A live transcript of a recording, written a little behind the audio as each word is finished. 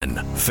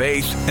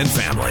faith, and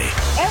family.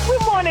 Every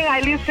morning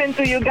I listen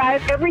to you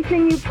guys.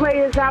 Everything you play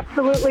is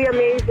absolutely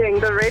amazing.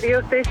 The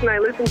radio station I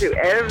listen to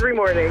every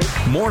morning.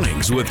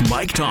 Mornings with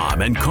Mike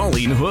Tom and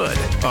Colleen Hood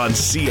on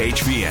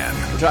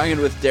CHVN. We're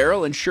talking with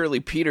Daryl and Shirley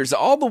Peters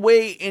all the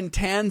way in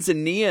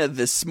Tanzania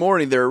this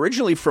morning. They're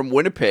originally from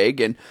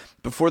Winnipeg, and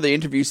before the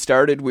interview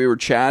started, we were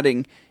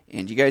chatting,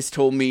 and you guys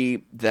told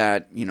me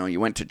that, you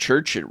went to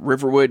church at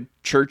Riverwood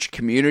Church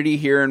Community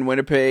here in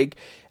Winnipeg.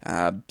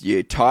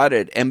 You taught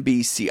at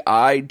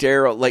MBCI,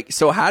 Daryl.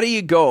 So how do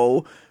you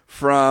go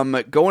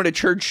from going to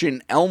church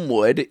in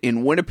Elmwood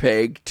in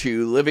Winnipeg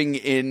to living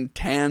in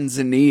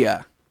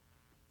Tanzania?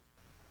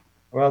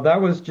 Well, that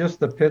was just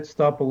the pit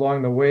stop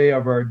along the way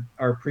of our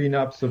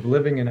prenups of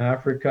living in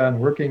Africa and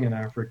working in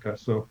Africa.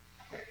 So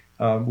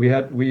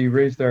we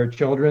raised our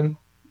children.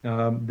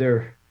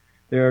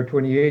 They're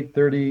 28,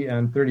 30,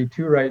 and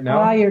 32 right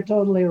now. Oh, you're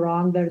totally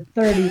wrong. They're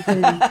 30,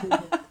 32.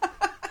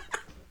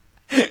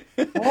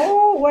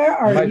 Oh, where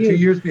are you? 2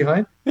 years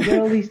behind?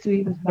 They're at least 2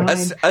 years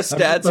behind. Us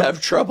dads have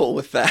trouble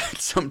with that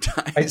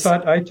sometimes.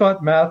 I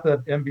taught math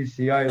at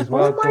MBCI as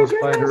well, close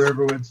by to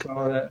Riverwood.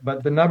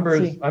 But the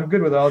numbers, I'm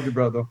good with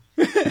algebra though.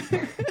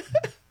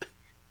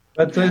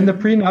 But in the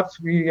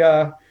prenups, we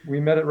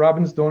met at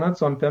Robbins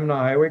Donuts on Pembina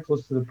Highway,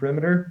 close to the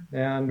perimeter,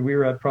 and we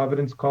were at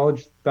Providence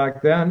College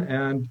back then,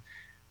 and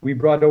we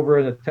brought over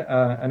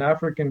an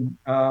African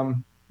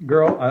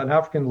girl, an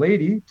African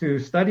lady, to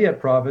study at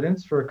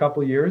Providence for a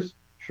couple of years.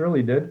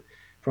 Shirley did,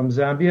 from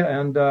Zambia,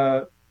 and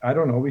I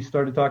don't know, we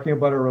started talking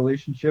about our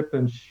relationship,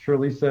 and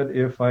Shirley said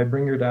if I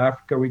bring her to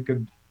Africa, we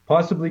could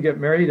possibly get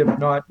married. If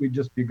not, we'd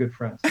just be good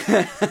friends.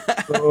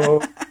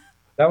 So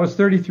that was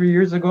 33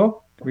 years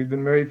ago. We've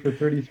been married for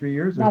 33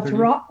 years. That's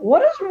wrong.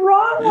 What is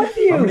wrong with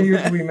you? How many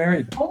years have we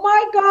married? Oh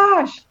my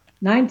gosh,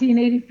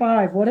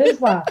 1985. What is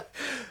that?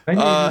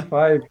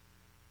 1985.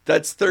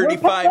 That's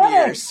 35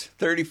 years.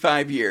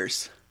 35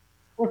 years.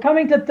 We're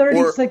coming to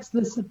 36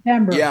 this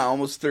September. Yeah,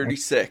 almost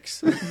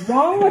 36. What's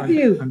wrong with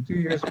you? I'm 2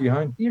 years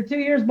behind. You're 2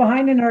 years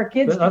behind in our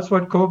kids. That's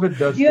what COVID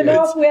does. Do you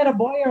know if we had a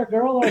boy or a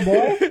girl or a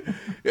boy?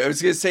 I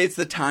was going to say it's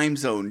the time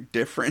zone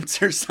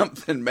difference or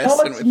something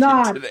messing with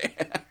not. you today.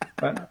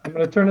 I'm going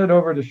to turn it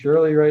over to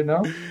Shirley right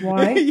now.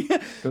 Why?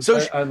 Yeah. So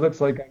it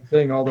looks like I'm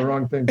saying all the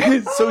wrong things.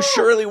 So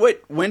Shirley,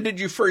 when did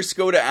you first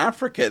go to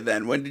Africa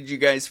then? When did you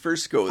guys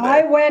first go there?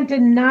 I went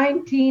in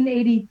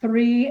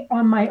 1983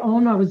 on my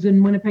own. I was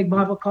in Winnipeg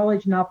Bible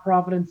College, now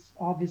Providence,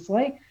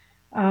 obviously.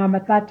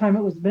 At that time,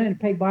 it was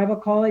Winnipeg Bible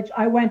College.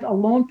 I went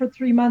alone for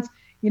 3 months.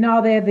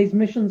 They have these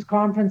missions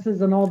conferences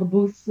and all the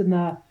booths in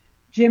the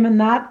gym and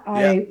that. Yeah.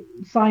 I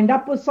signed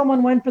up with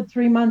someone, went for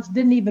 3 months,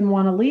 didn't even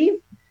want to leave.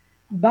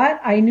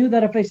 But I knew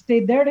that if I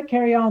stayed there to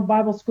carry on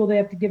Bible school, they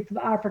have to give to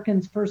the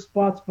Africans first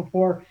spots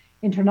before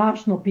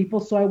international people.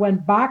 So I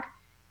went back,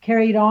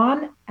 carried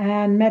on,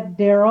 and met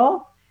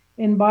Daryl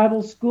in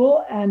Bible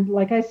school. And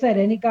like I said,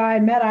 any guy I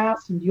met, I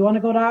asked him, do you want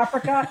to go to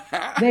Africa?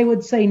 They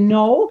would say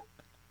no.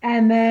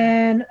 And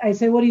then I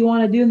say, what do you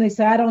want to do? And they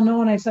say, I don't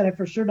know. And I said, I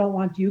for sure don't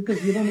want you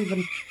because you don't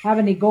even have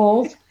any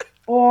goals.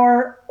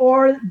 Or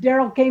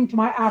Daryl came to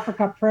my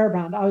Africa prayer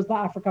band. I was the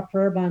Africa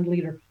prayer band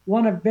leader.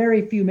 One of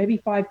very few, maybe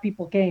 5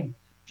 people came.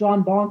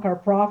 John Bonk, our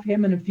prof,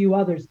 him and a few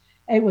others.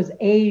 It was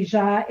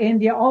Asia,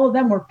 India, all of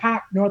them were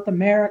packed, North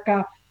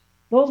America.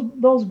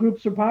 Those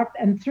groups were packed.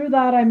 And through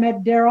that, I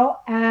met Daryl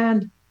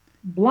and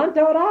blunt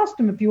out asked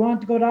him if you want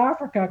to go to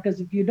Africa,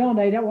 because if you don't,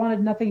 I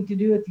wanted nothing to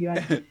do with you.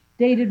 I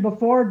dated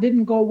before,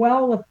 didn't go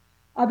well with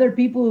other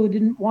people who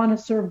didn't want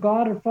to serve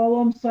God or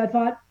follow him. So I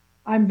thought,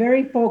 I'm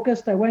very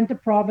focused. I went to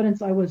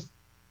Providence. I was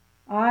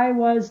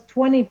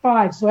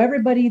 25. So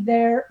everybody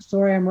there,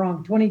 sorry, I'm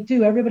wrong,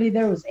 22. Everybody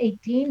there was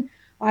 18.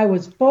 I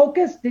was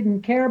focused,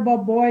 didn't care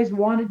about boys,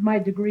 wanted my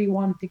degree,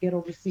 wanted to get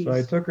overseas. So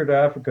I took her to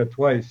Africa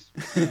twice.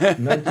 In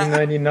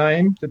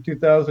 1999 to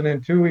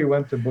 2002, we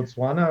went to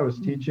Botswana. I was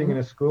teaching in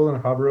a school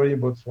in Gaborone,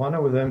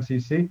 Botswana with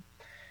MCC.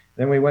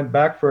 Then we went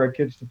back for our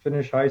kids to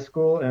finish high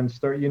school and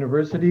start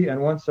university.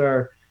 And once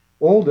our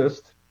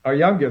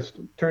youngest,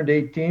 turned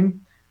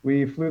 18,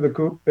 we flew the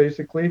coop,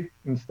 basically.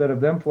 Instead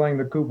of them flying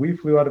the coop, we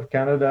flew out of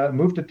Canada,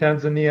 moved to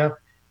Tanzania,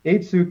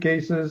 8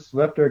 suitcases,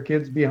 left our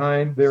kids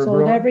behind. They were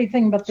sold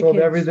everything but the kids. Sold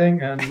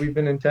everything, and we've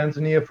been in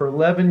Tanzania for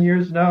 11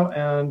 years now,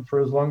 and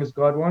for as long as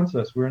God wants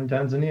us, we're in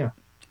Tanzania.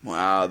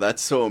 Wow,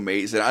 that's so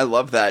amazing. I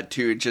love that,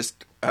 too.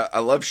 I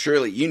love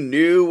Shirley. You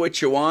knew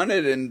what you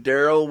wanted, and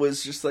Daryl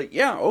was just like,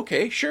 yeah,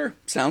 okay, sure,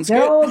 sounds good.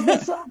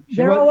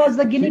 Daryl was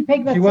the guinea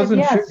pig that said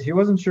yes. He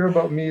wasn't sure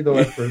about me, though,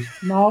 at first.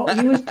 No,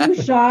 he was too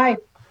shy.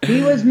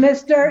 He was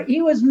Mr.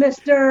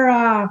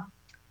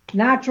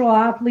 Natural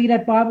athlete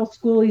at Bible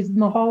school. He's in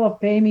the Hall of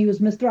Fame. He was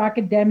Mr.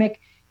 Academic.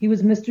 He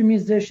was Mr.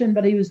 Musician,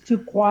 but he was too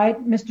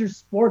quiet. Mr.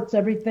 Sports,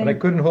 everything. But I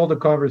couldn't hold a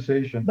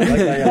conversation.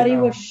 But he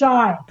was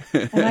shy,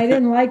 and I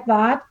didn't like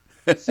that.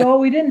 So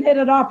we didn't hit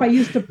it off. I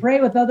used to pray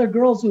with other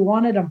girls who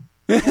wanted him.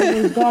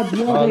 It was God's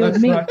will.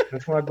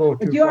 Let's not go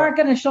too But you aren't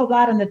going to show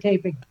that in the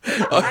taping.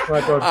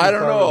 I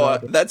don't know.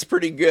 That's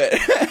pretty good.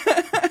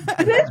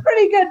 It is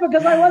pretty good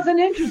because I wasn't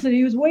interested.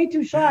 He was way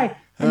too shy,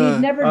 and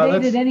he'd never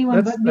dated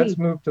anyone but me. Let's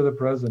move to the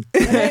present.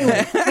 But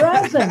anyway,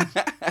 present.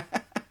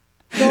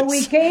 So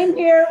we came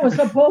here. It was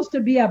supposed to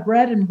be a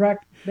bed and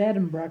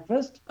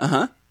breakfast.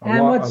 Uh-huh. And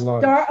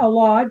a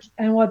lodge.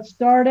 And what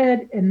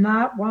started in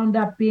that wound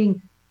up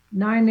being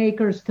 9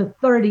 acres to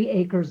 30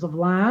 acres of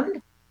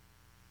land.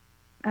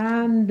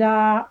 And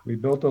we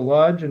built a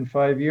lodge in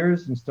 5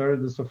 years and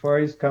started the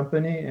safaris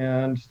company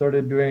and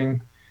started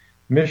doing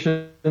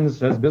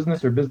missions as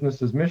business or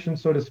business as mission,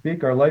 so to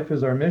speak. Our life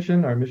is our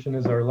mission. Our mission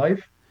is our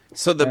life.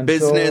 So the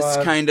business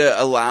kind of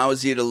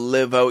allows you to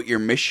live out your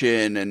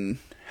mission and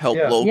help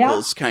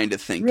locals kind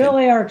of thing.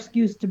 Really our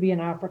excuse to be in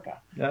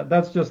Africa. Yeah,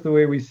 that's just the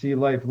way we see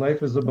life.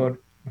 Life is about,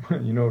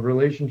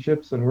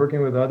 relationships and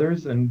working with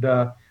others and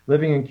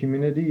living in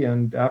community,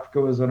 and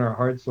Africa was on our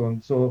hearts.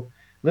 So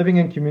living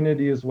in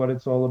community is what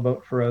it's all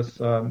about for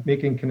us,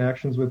 making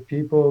connections with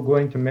people,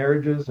 going to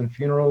marriages and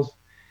funerals.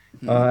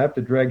 I have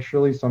to drag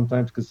Shirley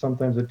sometimes because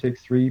sometimes it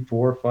takes 3,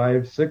 4,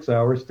 5, 6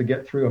 hours to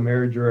get through a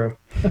marriage or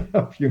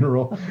a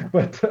funeral.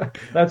 But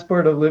that's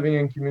part of living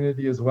in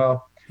community as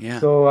well. Yeah.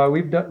 So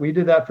we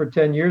did that for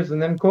 10 years,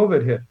 and then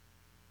COVID hit.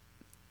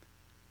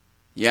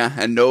 Yeah,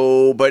 and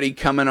nobody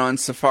coming on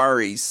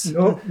safaris.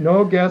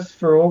 No guests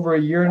for over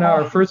a year now.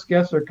 Our first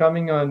guests are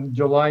coming on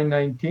July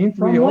 19th.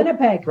 From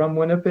Winnipeg. From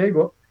Winnipeg.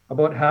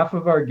 About half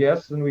of our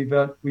guests, and we've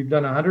done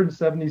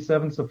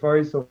 177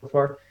 safaris so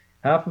far.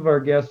 Half of our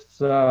guests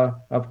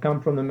have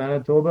come from the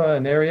Manitoba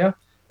and area,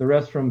 the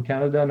rest from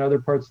Canada and other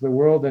parts of the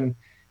world. And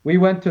we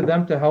went to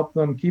them to help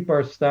them keep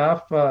our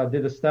staff,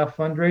 did a staff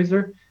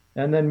fundraiser,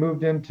 and then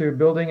moved into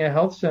building a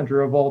health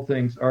center of all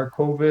things, our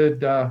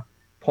COVID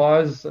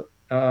pause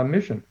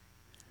mission.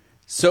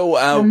 So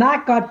and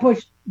that got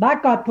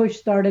pushed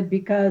started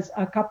because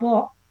a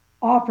couple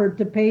offered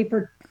to pay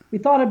for, we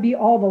thought it'd be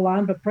all the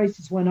land, but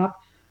prices went up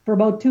for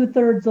about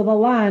 2/3 of the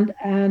land,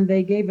 and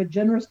they gave a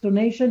generous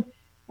donation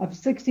of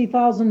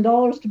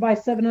 $60,000 to buy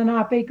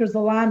 7.5 acres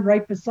of land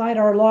right beside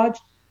our lodge.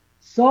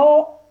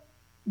 So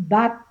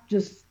that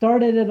just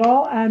started it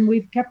all, and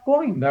we've kept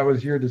going. That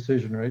was your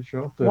decision, right,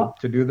 Cheryl,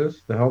 to do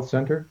this, the health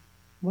center?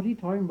 What are you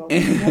talking about?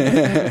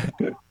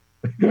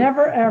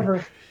 Never,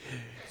 ever.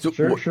 So,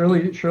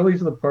 Shirley's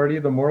the party,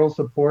 the moral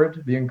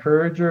support, the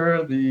encourager,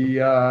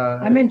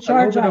 I'm in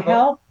charge of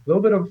health. A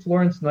little bit of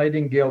Florence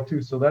Nightingale,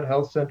 too, so that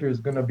health center is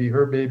going to be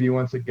her baby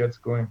once it gets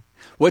going.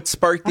 What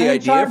sparked the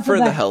idea for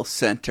the health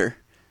center?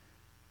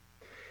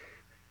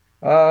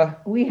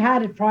 We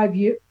had it 5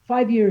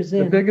 years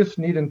in. The biggest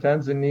need in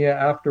Tanzania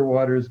after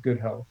water is good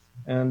health,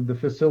 and the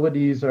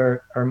facilities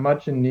are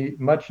much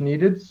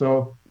needed.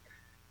 So,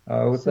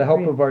 with the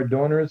help of our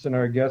donors and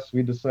our guests,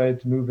 we decided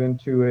to move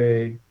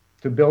into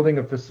building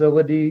a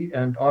facility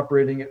and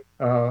operating it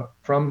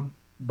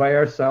by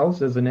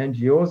ourselves as an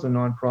NGO, as a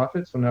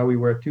nonprofit. So now we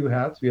wear 2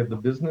 hats. We have the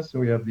business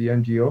and we have the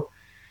NGO.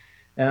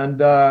 And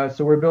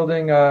so we're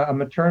building a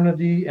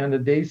maternity and a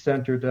day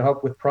center to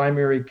help with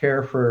primary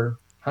care for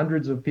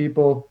hundreds of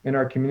people in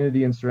our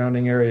community and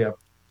surrounding area.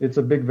 It's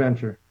a big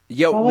venture.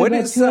 Yeah, what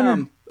is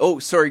oh,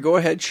 sorry, go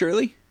ahead,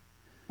 Shirley.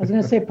 I was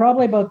going to say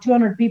probably about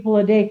 200 people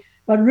a day.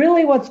 But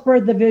really what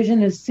spurred the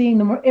vision is seeing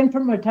the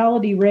infant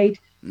mortality rate.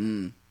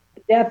 The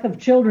death of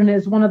children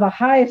is one of the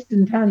highest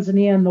in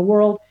Tanzania in the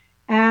world.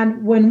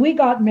 And when we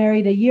got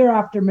married, a year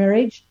after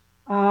marriage,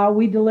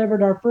 we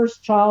delivered our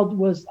first child.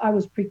 I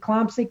was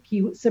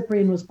preeclamptic.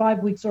 Cyprian was 5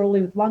 weeks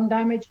early with lung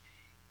damage.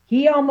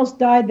 He almost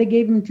died. They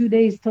gave him 2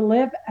 days to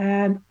live,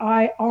 and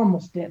I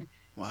almost did.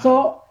 Wow.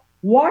 So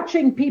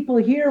watching people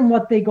here and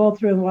what they go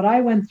through and what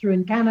I went through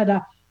in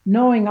Canada,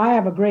 knowing I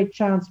have a great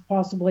chance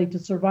possibly to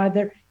survive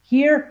there.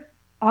 Here,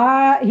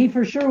 he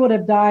for sure would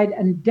have died,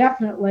 and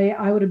definitely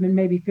I would have been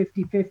maybe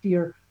 50-50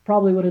 or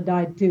probably would have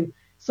died too.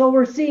 So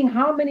we're seeing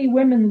how many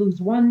women lose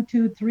 1,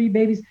 2, 3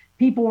 babies,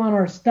 people on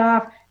our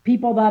staff,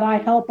 people that I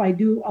help. I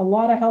do a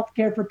lot of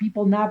healthcare for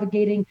people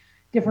navigating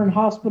different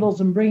hospitals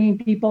and bringing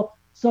people.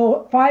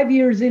 So 5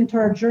 years into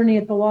our journey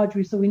at the lodge,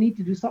 we said we need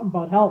to do something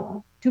about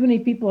health. Too many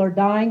people are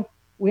dying.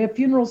 We have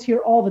funerals here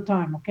all the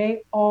time,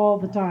 okay? All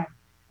the time.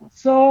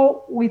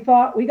 So we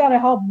thought we got to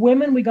help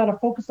women. We got to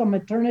focus on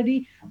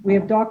maternity. We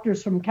have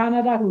doctors from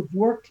Canada who've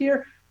worked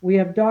here. We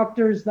have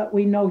doctors that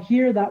we know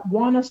here that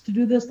want us to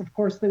do this. Of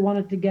course, they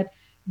wanted to get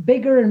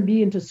bigger and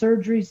be into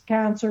surgeries,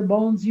 cancer,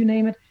 bones, you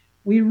name it.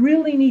 We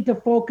really need to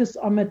focus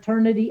on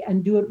maternity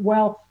and do it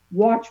well.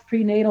 Watch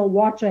prenatal,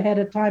 watch ahead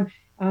of time,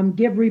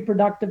 give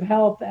reproductive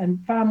health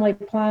and family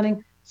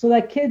planning so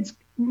that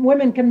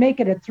women can make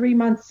it at 3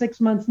 months, 6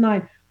 months,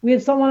 9. We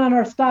have someone on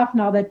our staff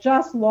now that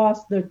just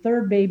lost their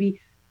third baby,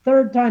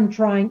 third time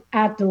trying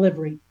at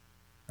delivery.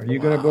 Are you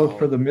going to go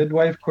for the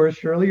midwife course,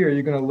 Shirley, or are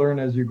you going to learn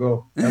as you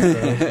go?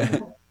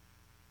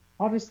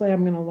 Obviously,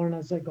 I'm going to learn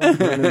as I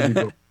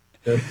go.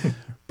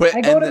 But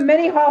I go to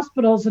many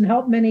hospitals and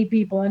help many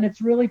people, and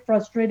it's really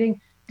frustrating,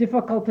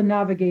 difficult to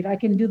navigate. I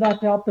can do that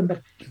to help them,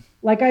 but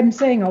like I'm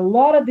saying, a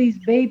lot of these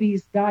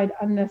babies died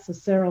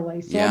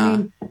unnecessarily. So, I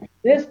mean,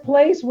 this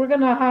place, we're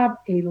going to have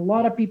a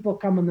lot of people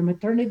come, and the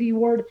maternity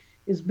ward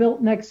is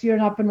built next year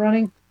and up and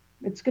running.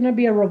 It's going to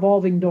be a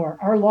revolving door.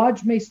 Our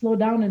lodge may slow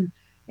down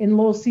in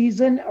low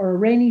season or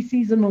rainy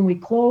season when we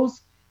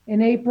close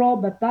in April,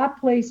 but that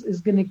place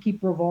is going to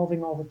keep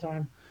revolving all the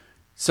time.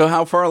 So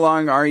how far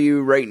along are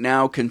you right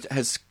now?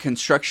 Has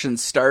construction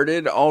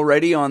started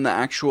already on the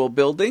actual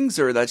buildings,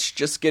 or that's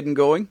just getting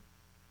going?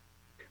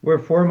 We're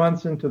 4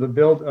 months into the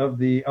build of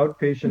the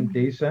outpatient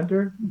day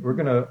center.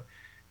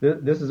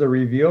 This is a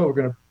reveal. We're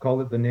going to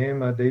call it the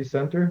NEMA Day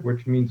Center,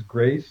 which means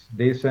Grace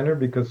Day Center,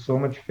 because so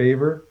much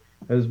favor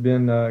has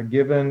been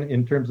given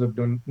in terms of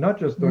not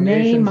just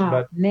donations,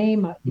 but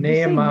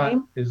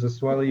NEMA is a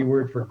Swahili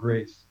word for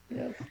grace.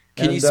 Yes.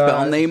 Can you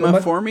spell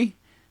NEMA for me?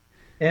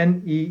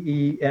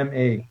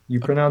 NEEMA. You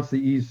pronounce the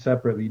E's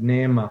separately,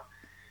 NEMA.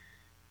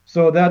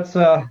 So that's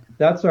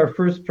our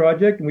first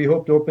project, and we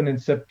hope to open in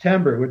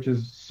September, which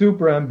is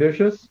super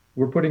ambitious.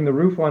 We're putting the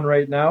roof on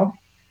right now,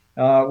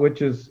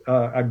 which is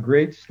a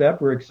great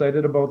step. We're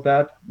excited about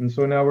that, and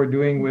so now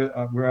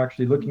we're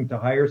actually looking to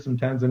hire some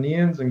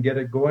Tanzanians and get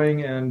it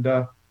going, and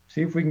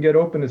see if we can get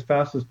open as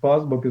fast as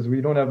possible, because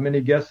we don't have many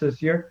guests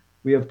this year.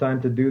 We have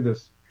time to do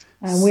this,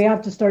 and we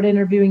have to start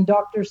interviewing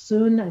doctors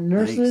soon and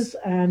nurses.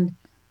 Nice. And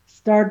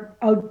start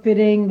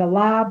outfitting the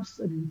labs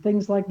and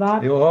things like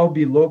that. They'll all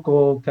be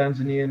local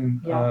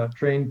Tanzanian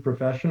trained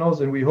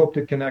professionals, and we hope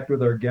to connect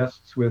with our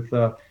guests with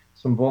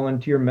some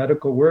volunteer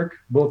medical work,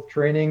 both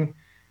training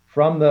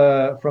from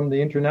the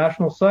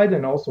international side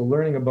and also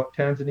learning about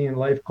Tanzanian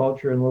life,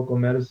 culture, and local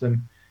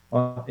medicine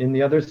in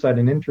the other side,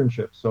 an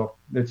internship. So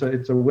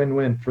it's a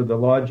win-win for the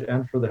lodge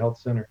and for the health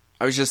center.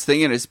 I was just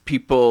thinking, as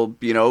people,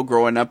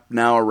 growing up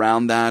now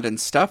around that and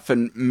stuff,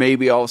 and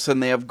maybe all of a sudden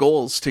they have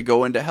goals to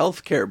go into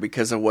healthcare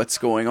because of what's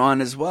going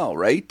on as well,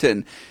 right?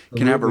 And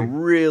can have a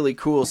really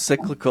cool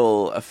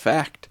cyclical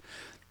effect.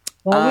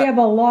 Well, we have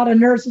a lot of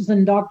nurses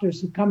and doctors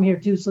who come here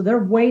too, so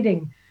they're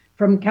waiting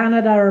from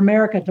Canada or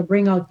America to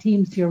bring out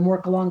teams here and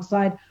work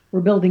alongside. We're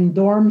building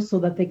dorms so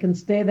that they can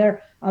stay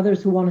there.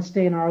 Others who want to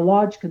stay in our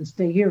lodge can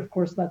stay here. Of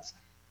course, that's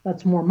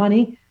more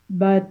money.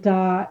 But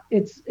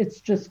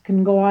it's just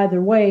can go either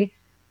way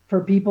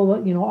for people,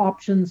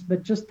 options.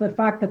 But just the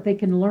fact that they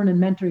can learn and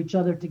mentor each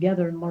other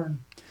together and learn.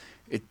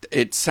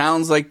 It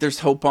sounds like there's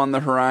hope on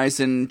the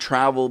horizon,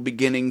 travel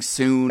beginning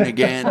soon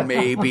again,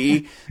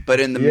 maybe. But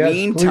in the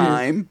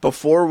meantime,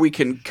 before we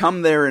can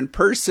come there in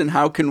person,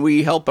 how can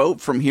we help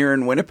out from here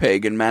in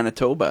Winnipeg and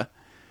Manitoba?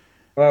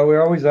 Well,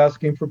 we're always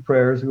asking for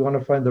prayers. We want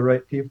to find the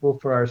right people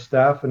for our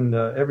staff, and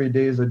every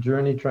day is a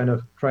journey trying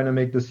to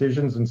make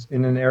decisions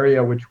in an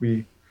area which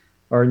we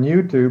are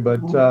new to,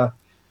 but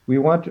we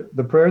want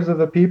the prayers of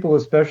the people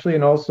especially,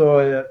 and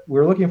also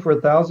we're looking for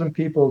 1,000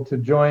 people to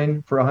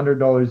join for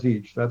 $100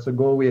 each. That's a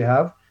goal we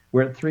have.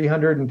 We're at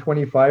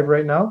 325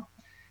 right now.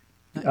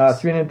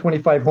 Nice.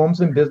 325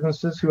 homes and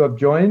businesses who have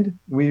joined.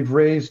 We've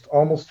raised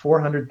almost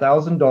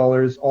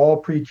 $400,000, all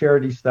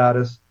pre-charity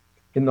status,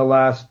 in the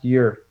last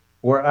year,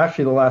 or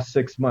actually the last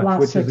 6 months,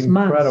 which is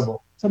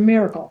incredible. It's a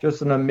miracle.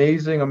 Just an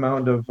amazing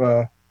amount of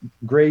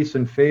grace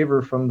and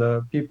favor from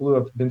the people who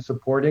have been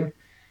supporting.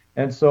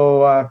 And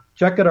so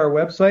check out our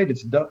website.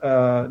 It's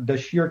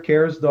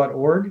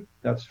dashircares.org.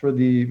 That's for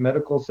the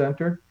medical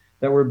center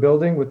that we're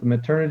building with the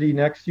maternity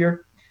next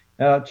year.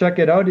 Check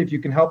it out. If you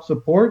can help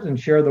support and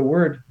share the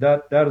word,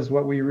 that is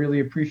what we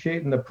really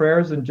appreciate, and the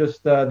prayers and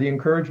just the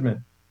encouragement.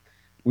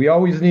 We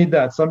always need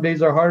that. Some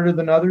days are harder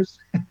than others.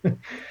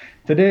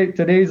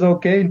 Today's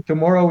okay.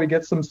 Tomorrow we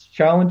get some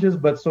challenges,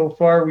 but so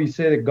far we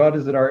say that God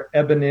is at our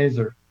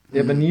Ebenezer.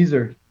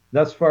 Ebenezer.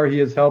 Thus far, he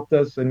has helped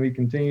us, and we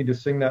continue to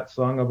sing that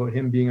song about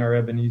him being our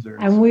Ebenezer.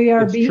 And we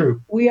are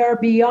true. We are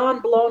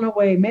beyond blown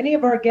away. Many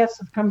of our guests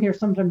have come here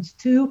sometimes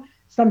 2,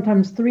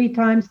 sometimes 3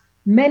 times.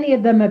 Many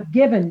of them have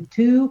given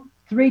 2,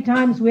 3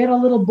 times. We had a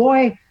little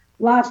boy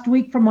last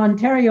week from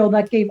Ontario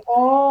that gave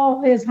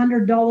all his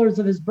 $100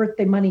 of his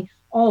birthday money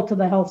all to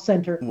the health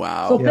center.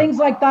 Wow. So things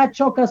like that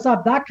choke us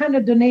up. That kind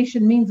of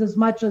donation means as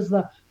much as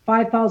the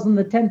 5,000,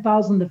 the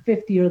 10,000, the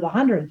 50, or the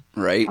 100.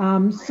 Right.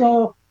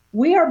 So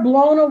we are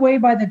blown away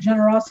by the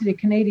generosity of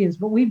Canadians,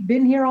 but we've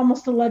been here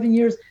almost 11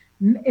 years.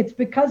 It's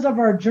because of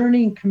our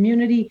journey and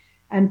community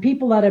and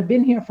people that have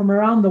been here from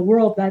around the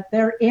world that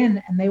they're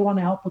in and they want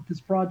to help with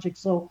this project.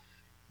 So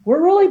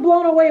we're really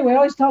blown away. We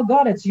always tell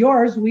God, it's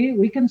yours.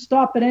 We can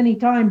stop at any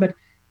time,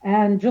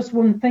 and just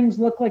when things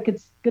look like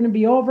it's going to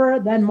be over,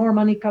 then more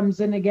money comes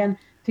in again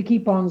to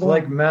keep on going. It's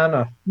like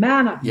manna.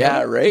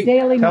 Yeah, right.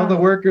 Daily Tell manna. the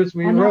workers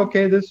we're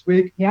okay this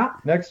week. Yeah.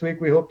 Next week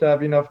we hope to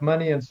have enough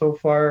money, and so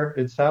far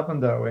it's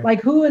happened that way.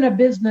 Like, who in a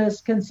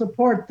business can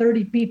support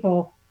 30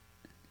 people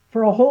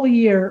for a whole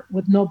year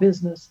with no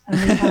business?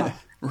 And we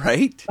have.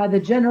 Right. By the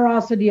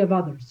generosity of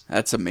others.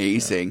 That's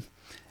amazing.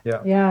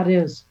 Yeah, it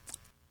is.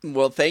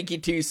 Well, thank you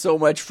to you so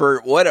much for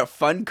what a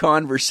fun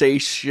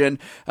conversation.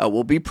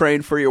 We'll be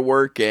praying for your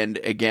work. And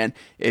again,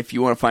 if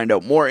you want to find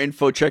out more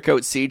info, check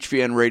out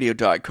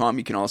chvnradio.com.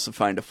 You can also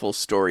find a full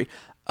story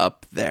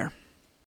up there.